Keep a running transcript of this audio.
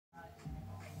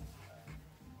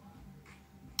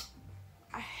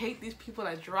hate these people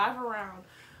that drive around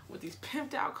with these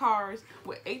pimped out cars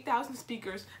with 8,000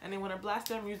 speakers and they want to blast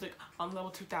their music on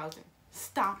level 2000.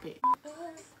 Stop it.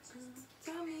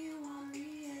 Tell me you want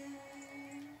me, yeah.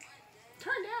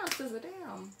 Turn down, SZA,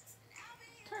 damn.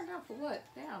 Turn down for what?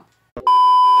 Damn.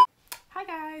 Hi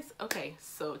guys. Okay,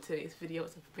 so today's video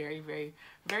is a very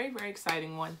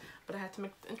exciting one, but I had to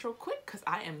make the intro quick because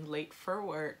I am late for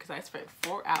work because I spent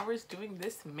 4 hours doing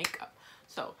this makeup.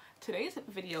 So today's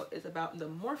video is about the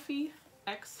Morphe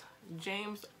x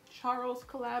James Charles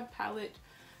collab palette.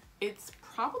 It's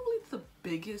probably the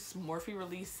biggest Morphe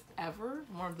release ever,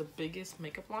 one of the biggest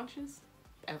makeup launches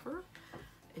ever.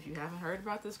 If you haven't heard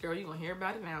about this, girl, you're gonna hear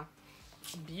about it now.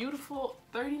 Beautiful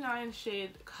 39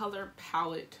 shade color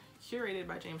palette curated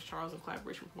by James Charles in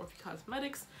collaboration with Morphe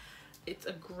Cosmetics. It's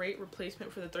a great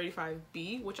replacement for the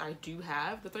 35B, which I do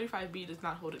have. The 35B does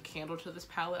not hold a candle to this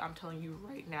palette. I'm telling you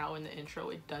right now in the intro,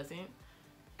 it doesn't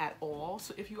at all.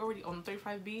 So if you already own the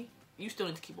 35B, you still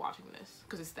need to keep watching this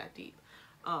because it's that deep.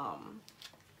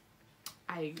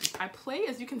 I play,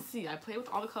 as you can see, I play with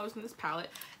all the colors in this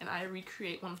palette, and I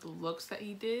recreate one of the looks that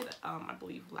he did, I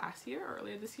believe last year or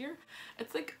earlier this year.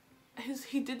 It's like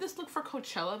he did this look for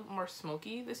Coachella, more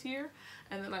smoky this year,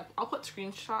 and then I'll put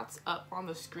screenshots up on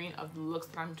the screen of the looks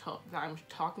that I'm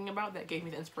talking about that gave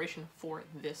me the inspiration for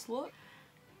this look.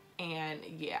 And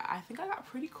yeah, I think I got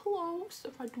pretty close,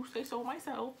 if I do say so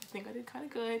myself. I think I did kind of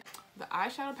good. The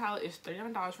eyeshadow palette is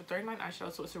 $39 for 39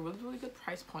 eyeshadows, so it's a really good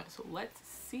price point. So let's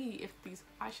see if these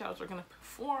eyeshadows are gonna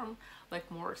perform like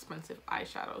more expensive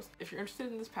eyeshadows. If you're interested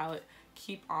in this palette,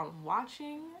 keep on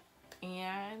watching.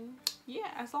 And yeah,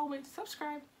 as always,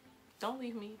 subscribe. Don't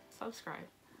leave me, subscribe.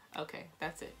 Okay,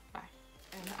 that's it, bye.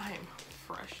 And I am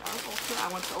fresh out of Ulta.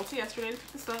 I went to Ulta yesterday to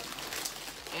pick this up,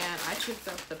 and I picked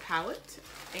up the palette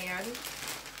and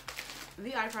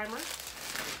the eye primer.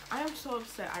 I am so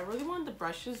upset. I really wanted the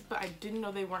brushes, but I didn't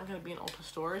know they weren't going to be in Ulta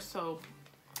stores, so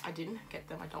I didn't get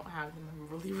them. I don't have them. I'm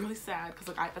really sad because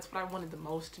like that's what I wanted the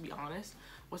most, to be honest,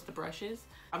 was the brushes.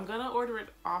 I'm gonna order it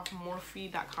off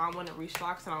Morphe.com when it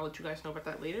restocks, and I'll let you guys know about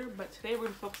that later. But today we're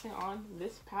focusing on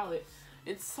this palette.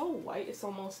 It's so white, it's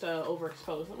almost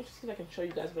overexposed. Let me just see if I can show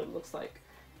you guys what it looks like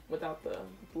without the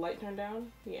light turned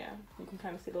down. Yeah, you can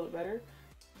kind of see a little bit better.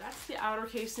 That's the outer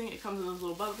casing. It comes in this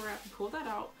little bubble wrap. You pull that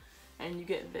out and you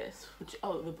get this, which,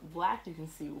 oh, the black you can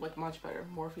see much better.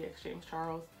 Morphe x James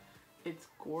Charles. It's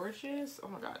gorgeous. Oh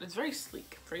my god, it's very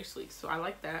sleek, so I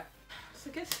like that. So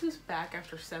guess who's back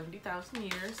after 70,000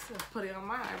 years of putting on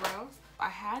my eyebrows? I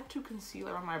had to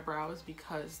concealer on my brows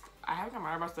because I haven't got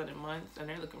my eyebrows done in months and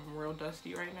they're looking real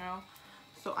dusty right now.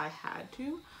 So I had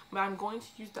to, but I'm going to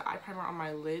use the eye primer on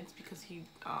my lids because he,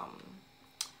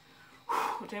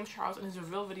 James Charles, in his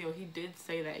reveal video, he did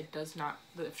say that it does not,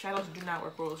 the shadows do not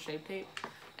work well with Shape Tape,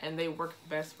 and they work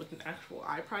best with an actual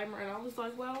eye primer. And I was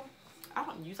like, well, I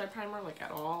don't use eye primer like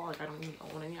at all. Like I don't even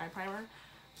own any eye primer.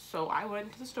 So I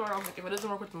went to the store and I was like, if it doesn't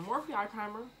work with the Morphe eye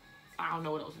primer, I don't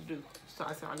know what else to do. So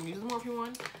I said, I'm gonna use the Morphe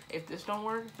one. If this don't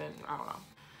work, then I don't know.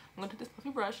 I'm gonna take this fluffy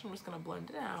brush. I'm just gonna blend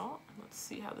it out. Let's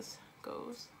see how this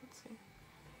goes. Let's see.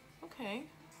 Okay.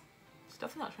 It's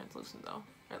definitely not translucent though.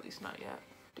 Or at least not yet.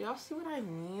 Do y'all see what I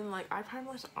mean? Like eye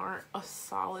primers aren't a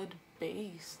solid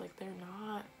base. Like they're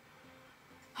not.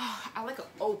 I like an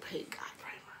opaque eye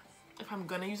primer. If I'm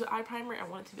gonna use an eye primer, I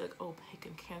want it to be like opaque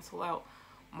and cancel out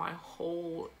my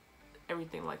whole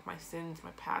everything, like my sins,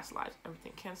 my past lives,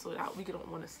 everything, cancel it out. We don't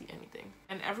want to see anything.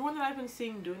 And everyone that I've been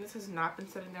seeing doing this has not been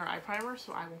setting their eye primer,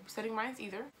 so I won't be setting mine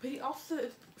either. But he also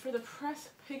said for the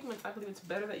pressed pigments, I believe it's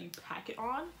better that you pack it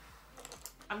on.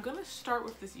 I'm gonna start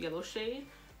with this yellow shade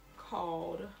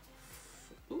called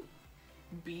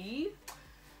B.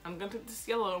 I'm gonna put this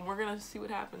yellow and we're gonna see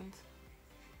what happens.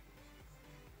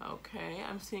 Okay,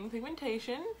 I'm seeing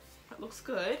pigmentation. That looks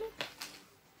good.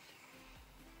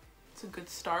 It's a good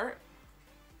start.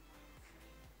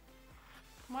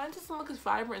 Mine doesn't look as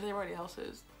vibrant as everybody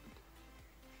else's.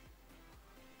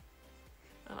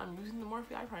 And I'm using the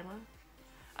Morphe eye primer.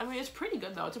 I mean, it's pretty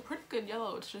good though. It's a pretty good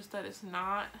yellow. It's just that it's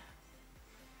not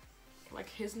like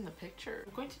his in the picture.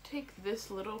 I'm going to take this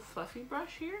little fluffy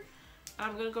brush here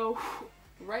and I'm gonna go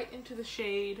right into the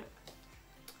shade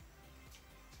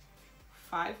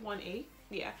 518.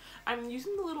 Yeah, I'm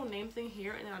using the little name thing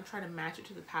here and then I'm trying to match it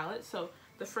to the palette. So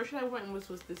the first shade I went in was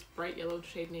this bright yellow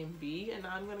shade named B, and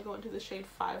now I'm going to go into the shade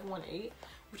 518,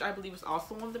 which I believe is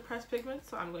also one of the pressed pigments.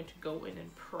 So I'm going to go in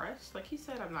and press. Like he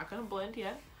said, I'm not going to blend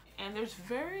yet. And there's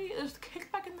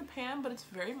kickback in the pan, but it's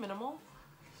very minimal.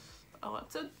 Oh,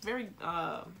 it's a very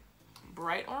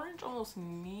bright orange, almost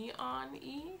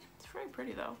neon-y. It's very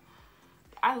pretty though.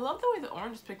 I love the way the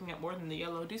orange is picking up more than the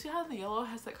yellow. Do you see how the yellow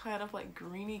has that kind of like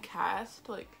greeny cast?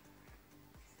 Like,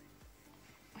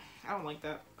 I don't like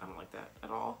that. I don't like that at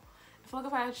all. I feel like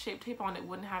if I had Shape Tape on, it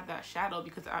wouldn't have that shadow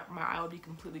because my eye would be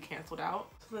completely canceled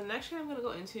out. So the next shade I'm gonna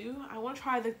go into, I want to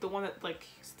try the one that like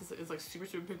is like super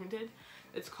pigmented.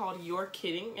 It's called You're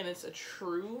Kidding, and it's a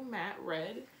true matte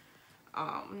red.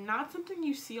 Not something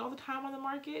you see all the time on the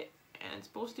market, and it's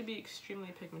supposed to be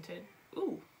extremely pigmented.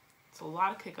 Ooh, it's a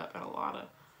lot of kick up and a lot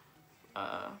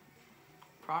of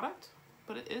product,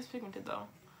 but it is pigmented though.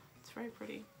 It's very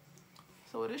pretty.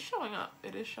 So it is showing up.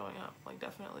 It is showing up, like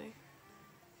definitely.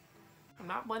 I'm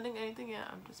not blending anything yet.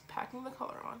 I'm just packing the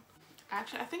color on.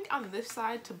 Actually, I think on this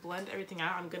side, to blend everything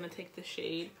out, I'm gonna take the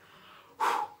shade,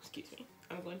 excuse me.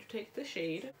 I'm going to take the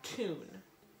shade Tune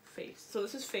Face. So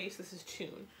this is Face, this is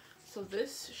Tune. So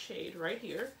this shade right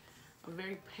here, a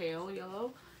very pale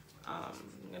yellow, I'm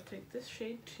gonna take this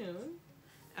shade Tune,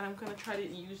 and I'm gonna try to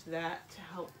use that to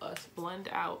help us blend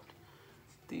out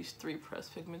these 3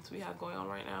 pressed pigments we have going on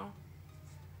right now.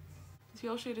 This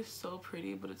yellow shade is so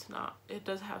pretty, but it's not. It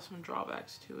does have some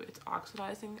drawbacks to it. It's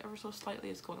oxidizing ever so slightly.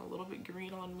 It's going a little bit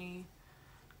green on me.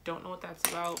 Don't know what that's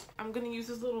about. I'm gonna use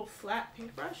this little flat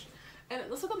pink brush, and it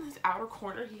looks like on his outer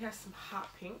corner he has some hot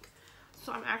pink.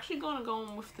 So I'm actually gonna go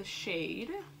in with the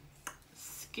shade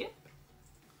Skip,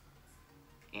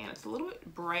 and it's a little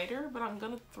bit brighter, but I'm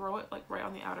gonna throw it like right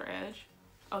on the outer edge.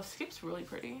 Oh, Skip's really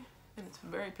pretty, and it's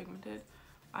very pigmented.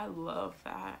 I love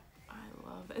that. I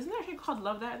love that. Isn't there a shade called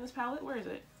Love That in this palette? Where is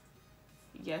it?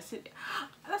 Yes,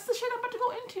 that's the shade I'm about to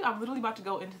go into. I'm literally about to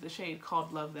go into the shade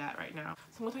called Love That right now.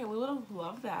 So I'm gonna take a little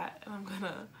Love That, and I'm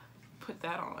gonna put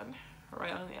that on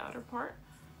right on the outer part,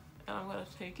 and I'm gonna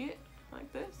take it like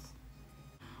this.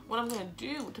 What I'm gonna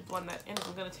do to blend that in is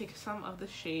I'm gonna take some of the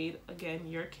shade, again,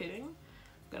 You're Kidding.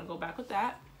 I'm gonna go back with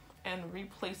that and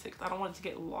replace it because I don't want it to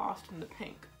get lost in the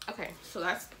pink. Okay, so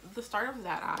that's the start of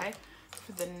that eye.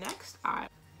 For the next eye,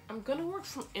 I'm gonna work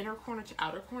from inner corner to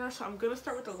outer corner. So I'm gonna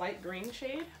start with the light green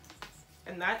shade,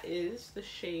 and that is the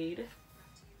shade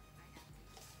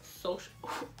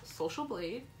Social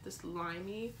Blade, this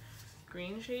limey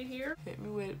green shade here. Hit me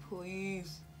with it,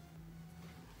 please.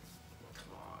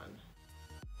 Come on.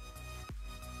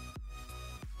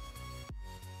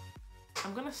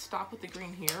 I'm gonna stop with the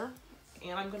green here,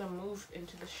 and I'm gonna move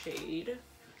into the shade.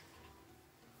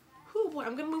 Oh boy,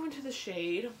 I'm gonna move into the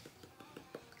shade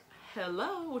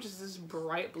Hello, which is this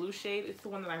bright blue shade. It's the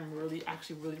one that I'm really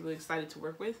excited to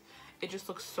work with. It just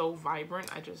looks so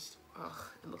vibrant. It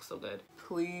looks so good.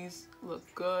 Please look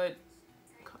good.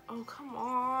 Oh, come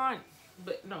on.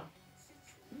 But no,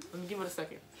 let me give it a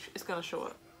second. It's gonna show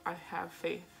up. I have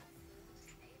faith.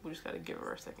 We just gotta give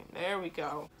her a second. There we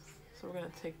go. So we're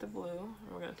gonna take the blue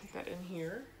and we're gonna take that in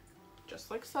here, just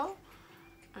like so.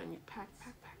 And you pack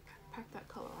that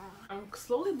color on. I'm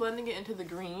slowly blending it into the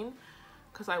green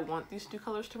because I want these 2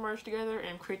 colors to merge together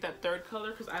and create that 3rd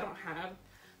color, because I don't have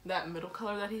that middle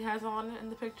color that he has on in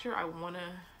the picture. I want to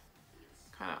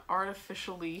kind of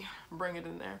artificially bring it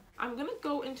in there. I'm going to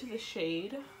go into the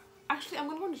shade. Actually, I'm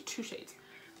going to go into 2 shades.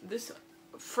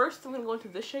 First, I'm going to go into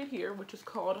this shade here, which is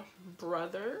called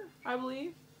Brother, I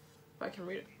believe, if I can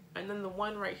read it. And then the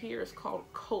one right here is called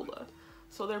Cola.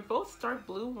 So they're both dark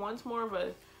blue. One's more of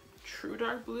a true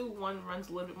dark blue. One runs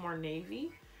a little bit more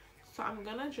navy. So I'm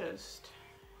going to just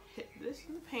hit this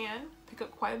in the pan, pick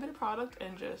up quite a bit of product,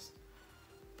 and just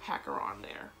pack her on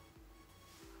there.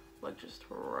 Like just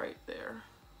right there.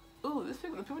 Ooh, the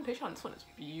pigmentation on this one is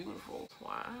beautiful.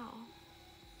 Wow.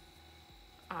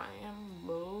 I am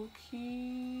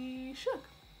low-key shook.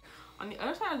 On the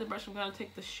other side of the brush, I'm gonna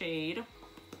take the shade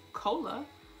Cola,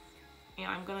 and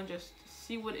I'm gonna just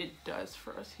see what it does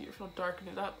for us here. If it'll darken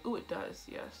it up. Ooh, it does.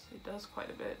 Yes, it does quite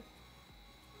a bit.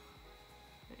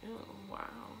 Ew, wow.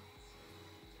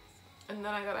 And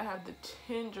then I gotta have the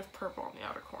tinge of purple on the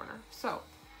outer corner. So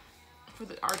for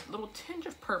our little tinge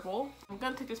of purple, I'm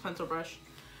gonna take this pencil brush,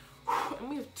 and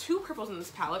we have 2 purples in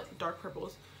this palette, dark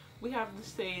purples. We have the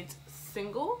shades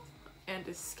Single and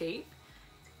Escape,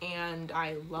 and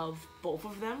I love both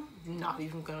of them. Not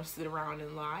even gonna sit around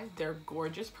and lie. They're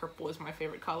gorgeous. Purple is my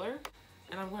favorite color.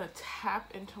 And I'm gonna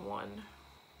tap into one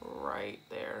right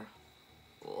there.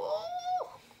 Ooh,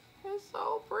 it's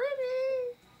so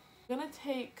pretty. I'm gonna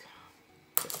take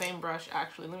the same brush,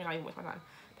 actually, let me not even waste my time.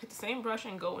 Take the same brush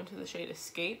and go into the shade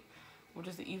Escape, which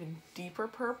is the even deeper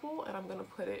purple, and I'm gonna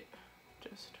put it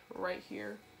just right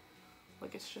here.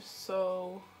 Like, it's just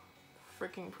so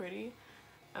freaking pretty.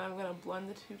 And I'm gonna blend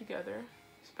the 2 together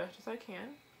as best as I can.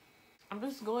 I'm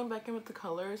just going back in with the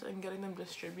colors and getting them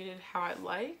distributed how I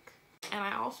like. And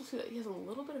I also see that he has a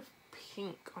little bit of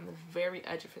pink on the very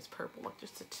edge of his purple, like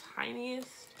just the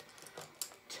tiniest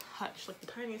touch, like the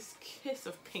tiniest kiss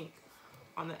of pink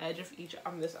on the edge of each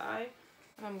on this eye.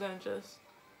 And I'm gonna just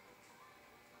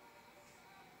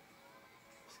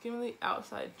skim the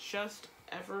outside just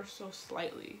ever so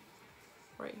slightly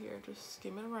right here. Just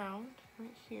skim it around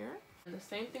right here. And the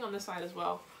same thing on this side as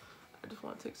well. I just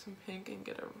want to take some pink and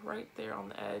get it right there on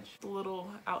the edge, the little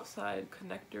outside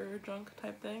connector junk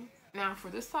type thing. Now for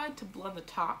this side, to blend the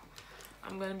top,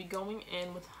 I'm going to be going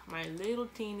in with my little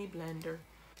teeny blender.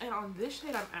 And on this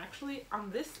shade, I'm actually, on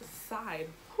this side,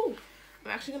 I'm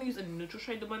actually going to use a neutral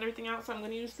shade to blend everything out. So I'm going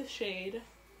to use the shade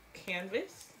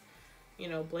Canvas, you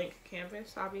know, blank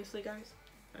canvas, obviously, guys.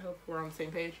 I hope we're on the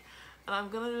same page. And I'm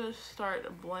going to just start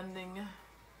blending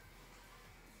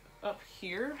up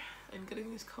here and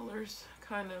getting these colors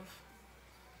kind of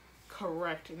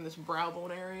correct in this brow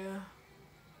bone area.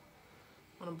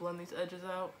 I'm gonna blend these edges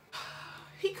out.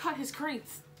 He cut his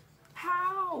crease.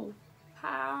 How?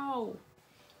 How?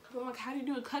 I'm like, how do you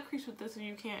do a cut crease with this if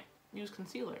you can't use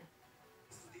concealer?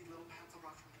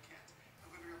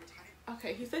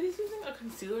 Okay, he said he's using a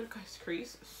concealer to cut his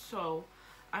crease, so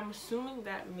I'm assuming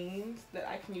that means that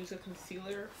I can use a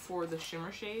concealer for the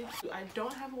shimmer shade. I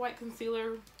don't have a white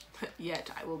concealer yet.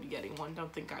 I will be getting one.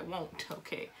 Don't think I won't,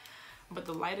 okay? But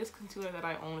the lightest concealer that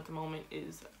I own at the moment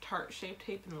is Tarte Shape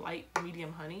Tape in Light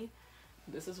Medium Honey.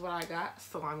 This is what I got,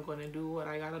 so I'm going to do what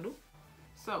I gotta do.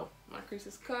 So, my crease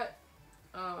is cut.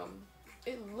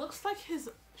 It looks like his,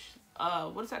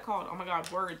 what is that called? Oh my god,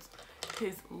 words.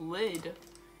 His lid.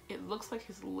 It looks like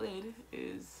his lid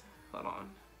is, hold on.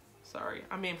 Sorry,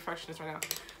 I'm being perfectionist right now.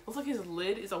 Looks like his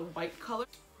lid is a white color.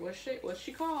 What's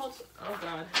she called? Oh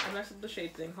god, I messed up the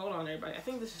shade thing. Hold on, everybody. I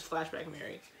think this is Flashback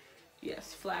Mary.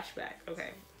 Yes, Flashback. Okay,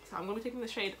 so I'm gonna be taking the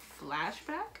shade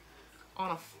Flashback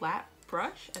on a flat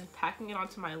brush and packing it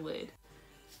onto my lid.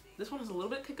 This one has a little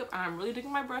bit of kick up, and I'm really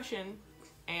digging my brush in,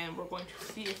 and we're going to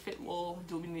see if it will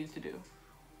do what we need it to do.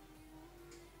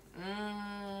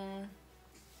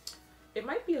 It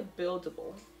might be a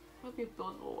buildable. It might be a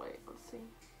buildable way. Let's see.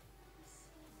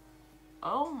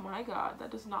 Oh my god,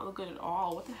 that does not look good at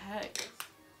all. What the heck?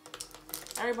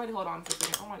 Everybody hold on for a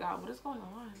second. Oh my god, what is going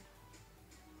on?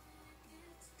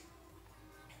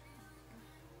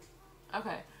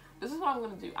 Okay, this is what I'm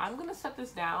gonna do. I'm gonna set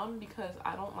this down because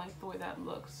I don't like the way that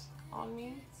looks on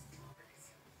me.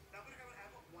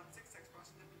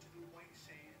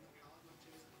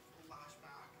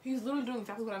 He's literally doing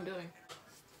exactly what I'm doing.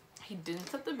 He didn't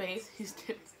set the base. He's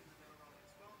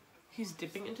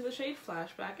dipping into the shade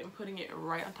Flashback and putting it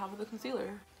right on top of the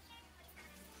concealer.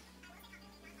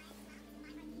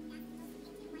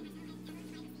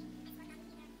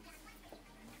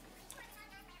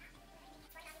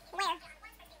 Where?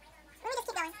 Let me just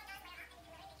keep going.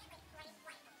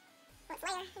 Let's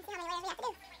layer and see how many layers we have to do.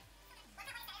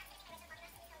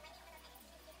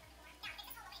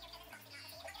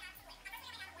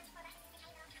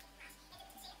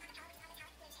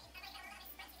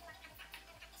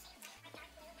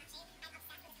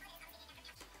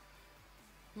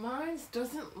 Mine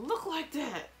doesn't look like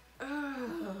that.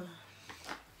 Ugh.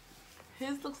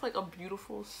 His looks like a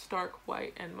beautiful stark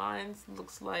white, and mine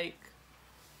looks like,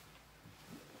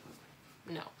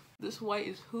 no. This white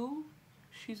is who?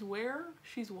 She's where?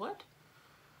 She's what?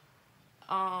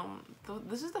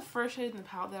 This is the first shade in the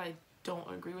palette that I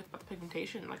don't agree with about the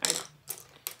pigmentation. Like, I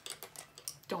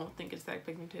don't think it's that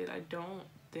pigmented. I don't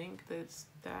think that it's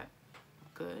that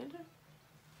good.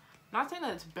 Not saying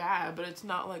that it's bad, but it's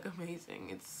not like amazing.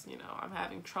 It's, you know, I'm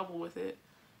having trouble with it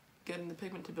getting the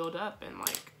pigment to build up, and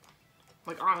like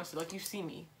honestly, like, you see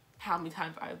me how many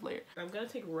times I've layered. I'm gonna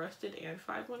take Rusted and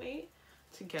 518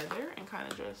 together and kind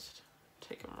of just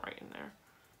take them right in there.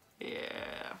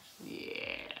 Yeah,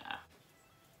 yeah.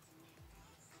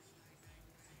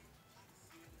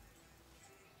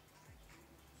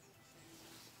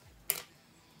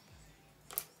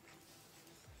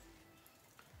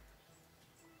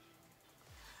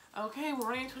 Okay, we're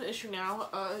running into an issue now.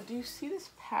 Do you see this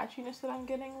patchiness that I'm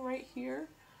getting right here?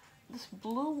 This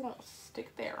blue won't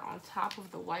stick there on top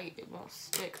of the white. It won't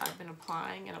stick. I've been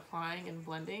applying and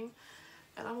blending,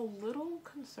 and I'm a little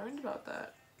concerned about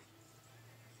that.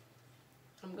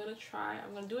 I'm gonna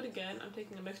do it again. I'm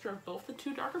taking a mixture of both the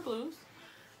two darker blues,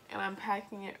 and I'm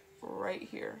packing it right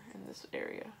here in this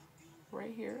area.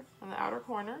 Right here on the outer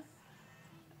corner.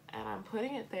 And I'm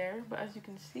putting it there, but as you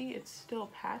can see, it's still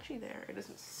patchy there. It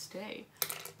doesn't stay.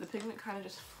 The pigment kind of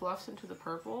just fluffs into the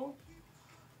purple.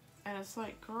 And it's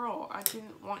like, girl, I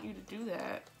didn't want you to do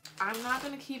that. I'm not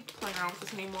gonna keep playing around with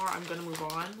this anymore. I'm gonna move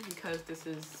on because this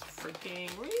is freaking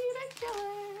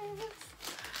ridiculous.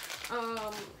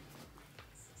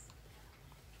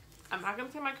 I'm not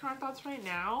gonna say my current thoughts right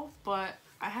now, but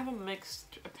I have a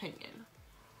mixed opinion.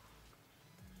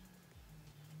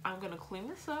 I'm gonna clean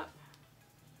this up,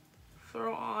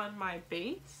 throw on my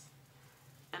base,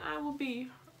 and I will be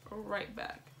right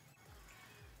back.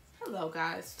 Hello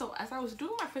guys. So as I was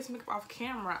doing my face makeup off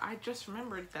camera, I just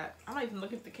remembered that I'm not even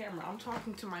looking at the camera. I'm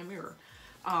talking to my mirror.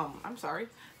 I'm sorry.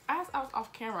 As I was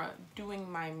off camera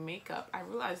doing my makeup, I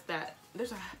realized that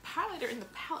there's a highlighter in the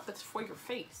palette that's for your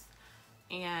face.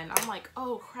 And I'm like,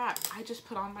 oh crap, I just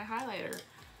put on my highlighter.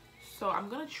 So I'm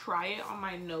gonna try it on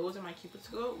my nose and my cupid's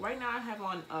bow. Right now I have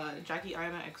on Jackie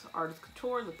Aina X Artist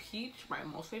Couture, the peach, my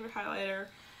most favorite highlighter.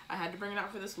 I had to bring it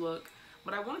out for this look.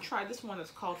 But I want to try this one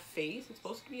that's called Face. It's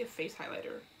supposed to be a face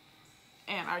highlighter.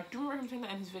 And I do remember him saying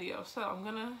that in his video. So I'm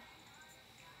gonna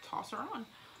toss her on.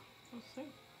 Let's see.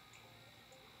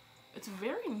 It's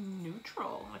very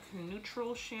neutral, like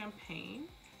neutral champagne.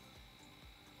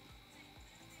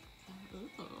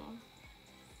 Ooh.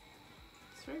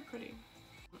 It's very pretty.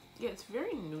 Yeah, it's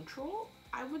very neutral.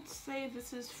 I would say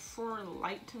this is for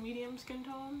light to medium skin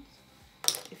tones,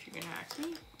 if you're gonna ask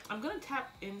me. I'm gonna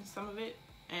tap in some of it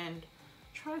and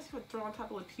try to see what throw on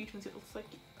top of the peach and see what it looks like.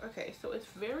 Okay, so it's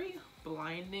very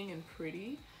blinding and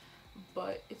pretty,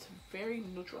 but it's a very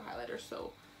neutral highlighter,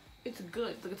 so it's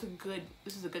good. Like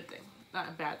this is a good thing, not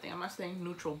a bad thing. I'm not saying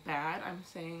neutral bad. I'm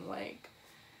saying like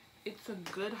it's a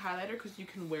good highlighter because you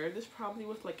can wear this probably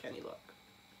with like any look.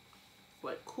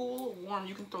 Like cool, warm,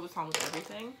 you can throw this on with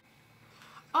everything.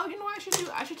 Oh, you know what I should do?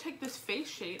 I should take this face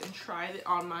shade and try it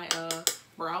on my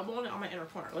brow bone and on my inner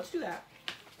corner. Let's do that.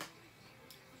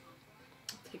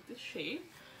 Take this shade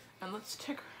and let's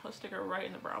stick her right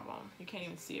in the brow bone. You can't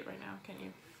even see it right now, can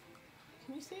you?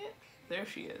 Can you see it? There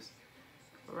she is.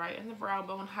 Right in the brow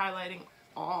bone, highlighting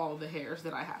all the hairs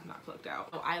that I have not plucked out.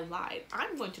 Oh, I lied.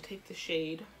 I'm going to take the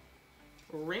shade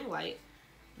Ring Light,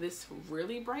 this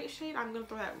really bright shade. I'm gonna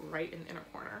throw that right in the inner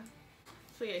corner.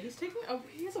 So yeah,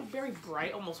 he has a very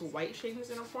bright, almost white shade in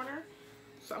his inner corner.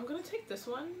 So I'm gonna take this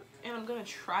one and I'm gonna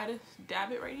try to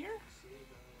dab it right here.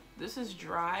 This is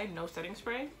dry, no setting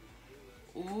spray.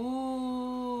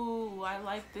 Ooh, I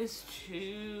like this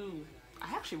too.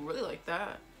 I actually really like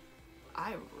that.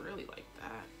 I really like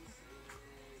that.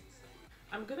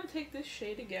 I'm gonna take this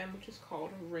shade again, which is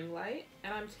called Ring Light,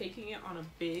 and I'm taking it on a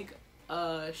big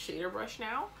shader brush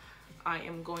now. I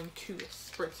am going to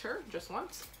spritz her just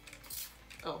once.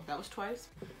 Oh, that was twice.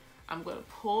 I'm gonna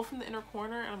pull from the inner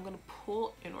corner and I'm gonna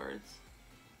pull inwards.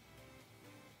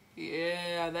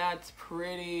 Yeah, that's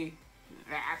pretty.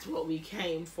 That's what we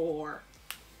came for.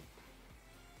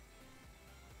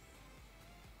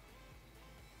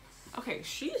 Okay,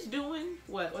 she's doing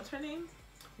what's her name?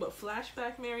 What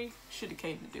Flashback Mary should have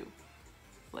came to do.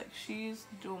 Like, she's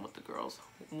doing what the girls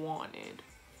wanted.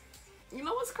 You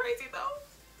know what's crazy though?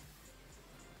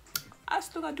 I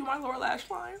still gotta do my lower lash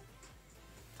line.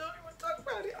 Don't even talk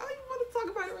about it. I don't even want to talk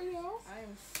about it right now. I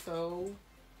am so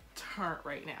turned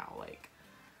right now. Like,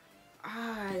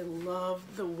 I love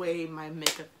the way my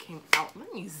makeup came out.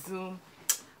 Let me zoom.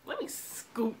 Let me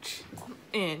scooch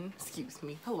in. Excuse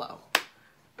me. Hello.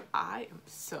 I am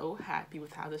so happy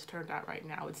with how this turned out right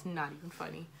now. It's not even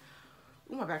funny.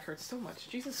 Oh, my back hurts so much.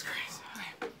 Jesus Christ.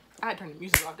 I had to turn the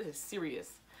music off. This is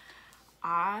serious.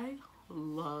 I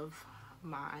love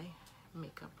my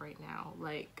makeup right now.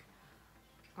 Like,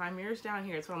 my mirror's down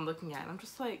here. It's what I'm looking at. I'm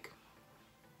just like,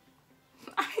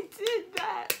 I did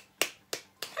that.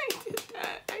 I did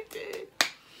that. I did.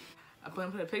 I'm gonna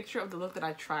put a picture of the look that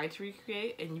I tried to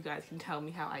recreate, and you guys can tell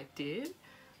me how I did.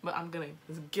 But I'm gonna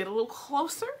just get a little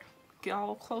closer, get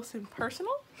all close and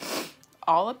personal,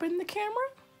 all up in the camera.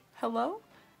 Hello.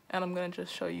 And I'm gonna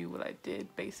just show you what I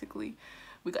did. Basically,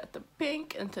 we got the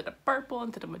pink into the purple,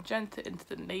 into the magenta, into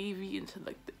the navy, into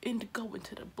like the indigo,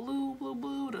 into the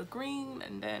blue, the green,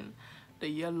 and then the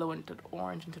yellow, into the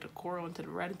orange, into the coral, into the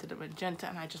red, into the magenta,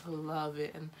 and I just love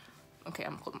it. And okay,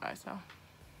 I'm gonna close my eyes now.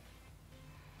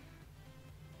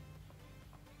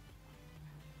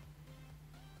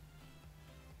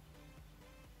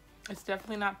 It's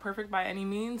definitely not perfect by any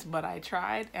means, but I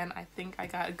tried and I think I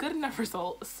got a good enough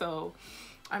result, so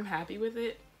I'm happy with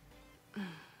it.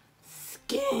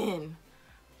 Skin.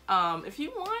 If you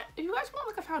guys want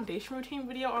like a foundation routine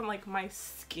video on like my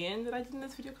skin that I did in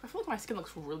this video, because I feel like my skin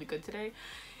looks really good today.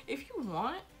 If you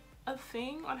want a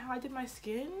thing on how I did my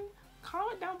skin,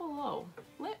 comment down below.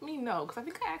 Let me know, because I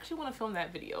think I actually want to film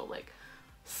that video. Like,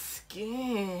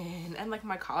 skin, and like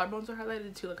my collarbones are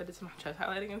highlighted too, like I did some chest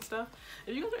highlighting and stuff.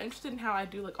 If you guys are interested in how I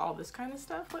do like all this kind of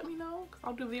stuff, let me know, because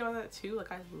I'll do a video on that too.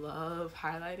 Like, I love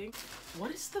highlighting.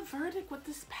 What is the verdict with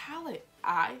this palette?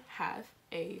 I have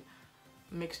a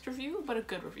mixed review, but a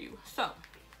good review. So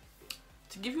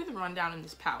to give you the rundown in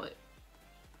this palette.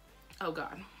 Oh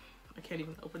god, I can't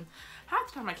even open. Half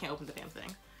the time I can't open the damn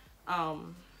thing.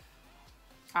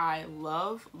 I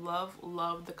love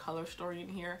the color story in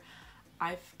here.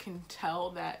 I can tell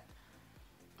that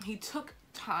he took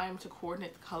time to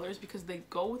coordinate the colors because they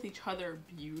go with each other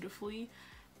beautifully,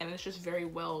 and it's just very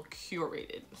well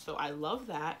curated. So I love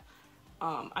that.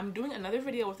 I'm doing another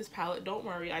video with this palette, don't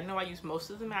worry. I know I used most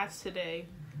of the mattes today,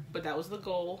 but that was the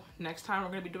goal. Next time we're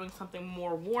going to be doing something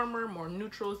more warmer, more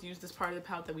neutrals, use this part of the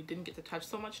palette that we didn't get to touch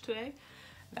so much today.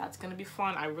 That's going to be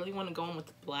fun. I really want to go in with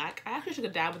the black. I actually should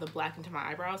have dabbed with the black into my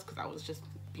eyebrows because I was just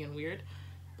being weird.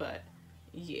 But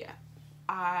yeah.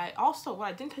 What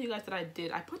I didn't tell you guys that I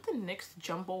did, I put the NYX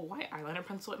Jumbo White Eyeliner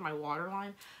Pencil in my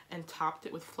waterline and topped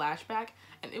it with Flashback.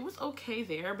 And it was okay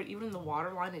there, but even in the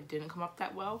waterline, it didn't come up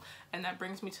that well. And that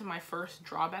brings me to my first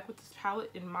drawback with this palette.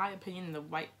 In my opinion, the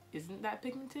white isn't that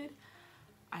pigmented.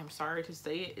 I'm sorry to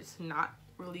say it, it's not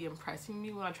really impressing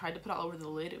me. When I tried to put it all over the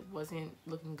lid, it wasn't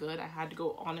looking good. I had to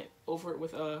go on it over it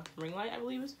with a ring light, I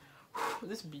believe.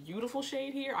 This beautiful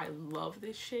shade here. I love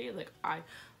this shade. Like, I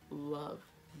love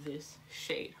this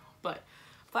shade. But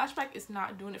Flashback is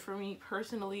not doing it for me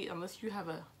personally, unless you have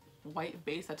a white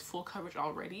base that's full coverage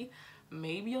already.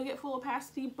 Maybe you'll get full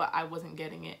opacity, but I wasn't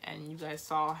getting it, and you guys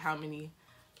saw how many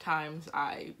times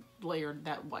I layered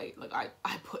that white. Like,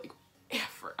 I put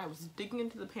effort. I was digging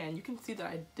into the pan. You can see that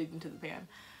I digged into the pan,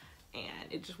 and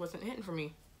it just wasn't hitting for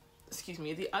me. Excuse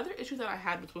me. The other issue that I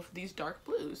had was with these dark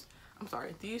blues. I'm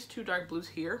sorry, these two dark blues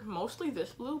here, mostly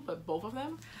this blue, but both of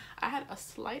them, I had a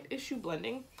slight issue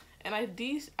blending, and I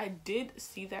did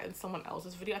see that in someone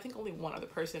else's video. I think only one other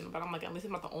person, but I'm like, at least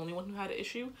I'm not the only one who had an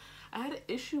issue. I had an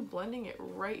issue blending it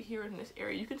right here in this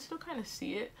area. You can still kind of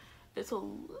see it. It's a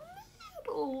little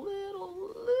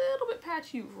bit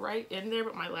patchy right in there,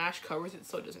 but my lash covers it,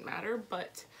 so it doesn't matter.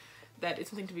 But that is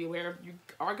something to be aware of. You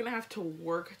are gonna have to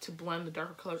work to blend the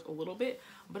darker colors a little bit,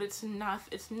 but it's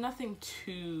nothing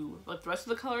too, like, the rest of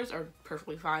the colors are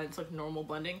perfectly fine. It's like normal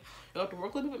blending. You'll have to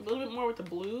work a little bit more with the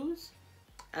blues.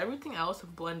 Everything else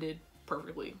blended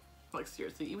perfectly. Like,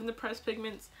 seriously, even the pressed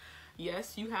pigments,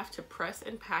 yes, you have to press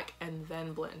and pack and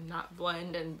then blend, not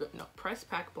blend and no, press,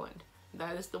 pack, blend.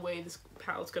 That is the way this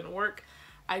palette's gonna work.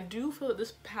 I do feel that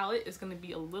this palette is gonna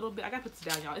be a little bit, I gotta put this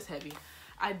down, y'all, it's heavy.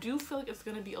 I do feel like it's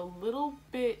gonna be a little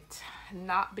bit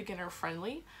not beginner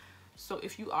friendly. So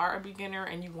if you are a beginner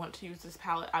and you want to use this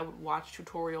palette, I would watch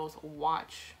tutorials,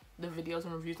 watch the videos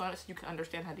and reviews on it so you can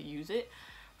understand how to use it.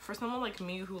 For someone like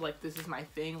me who, like, this is my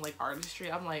thing, like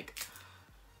artistry, I'm like,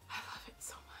 I love it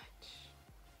so much.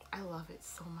 I love it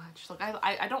so much. Like,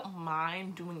 I don't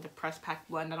mind doing the press pack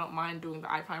blend. I don't mind doing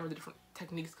the eye primer, the different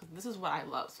techniques, because this is what I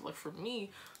love. So, like, for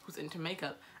me, who's into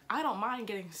makeup, I don't mind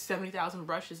getting 70,000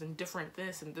 brushes and different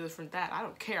this and different that. I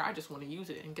don't care. I just want to use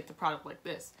it and get the product like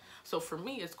this. So for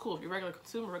me, it's cool. If you're a regular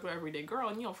consumer, regular everyday girl,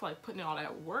 and you don't feel like putting in all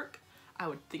that work, I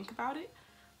would think about it.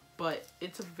 But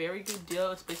it's a very good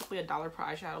deal. It's basically $1 per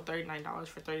eyeshadow, $39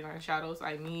 for 39 shadows.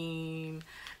 I mean,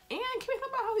 and can we talk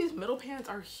about how these middle pans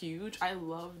are huge? I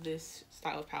love this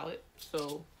style of palette,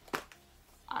 so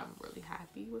I'm really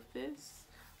happy with this.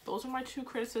 Those are my two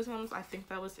criticisms. I think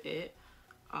that was it.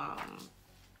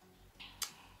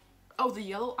 Oh, the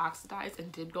yellow oxidized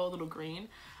and did go a little green.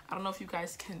 I don't know if you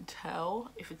guys can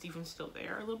tell if it's even still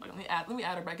there a little bit. Let me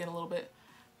add her back in a little bit.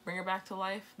 Bring her back to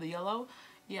life, the yellow.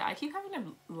 Yeah, I keep having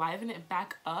to liven it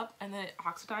back up, and then it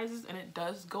oxidizes and it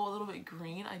does go a little bit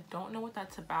green. I don't know what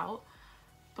that's about,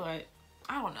 but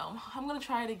I don't know. I'm gonna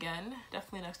try it again,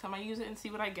 definitely next time I use it, and see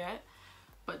what I get.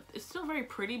 But it's still very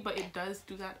pretty, but it does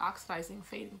do that oxidizing,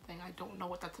 fading thing. I don't know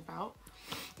what that's about.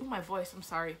 Ooh, my voice, I'm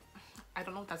sorry. I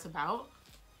don't know what that's about,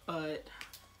 but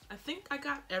I think I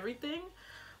got everything.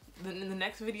 Then in the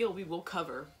next video, we will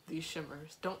cover these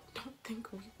shimmers. Don't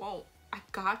think we won't. I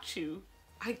got you.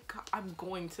 I'm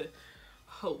going to,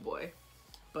 oh boy.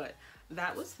 But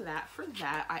that was that for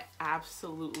that. I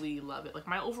absolutely love it. Like,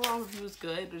 my overall review is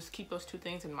good. Just keep those two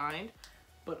things in mind.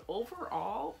 But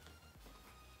overall,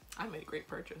 I made a great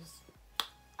purchase.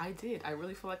 I did. I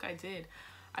really feel like I did.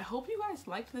 I hope you guys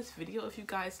liked this video. If you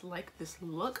guys like this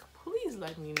look, please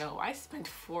let me know. I spent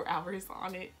 4 hours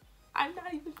on it. I'm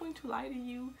not even going to lie to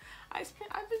you. I've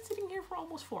been sitting here for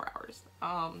almost 4 hours.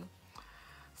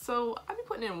 So I've been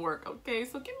putting in work, okay?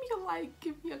 So give me a like,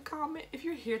 give me a comment. If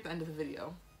you're here at the end of the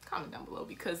video, comment down below,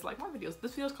 because like this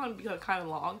video's kind of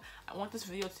long. I want this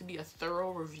video to be a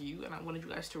thorough review, and I wanted you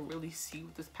guys to really see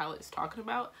what this palette is talking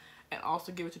about, and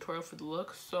also give a tutorial for the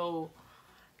look. So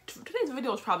today's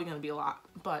video is probably going to be a lot,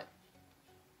 but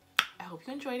I hope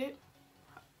you enjoyed it.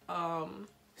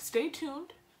 Stay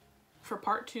tuned for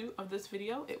part 2 of this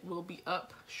video. It will be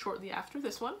up shortly after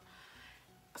this one.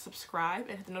 subscribe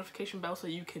and hit the notification bell so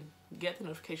you can get the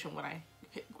notification when I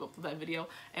upload that video.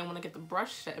 And when I get the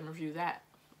brush set and review that,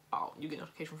 you get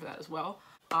notification for that as well.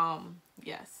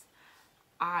 Yes.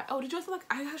 Oh, did you guys like,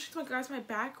 I actually guys my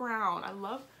background.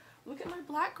 Look at my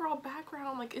black girl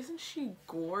background. Like, isn't she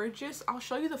gorgeous? I'll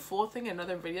show you the full thing in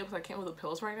another video because I can't with the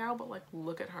pills right now, but like,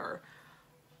 look at her.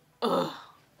 Ugh.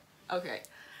 Okay.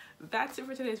 That's it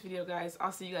for today's video, guys.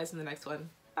 I'll see you guys in the next one.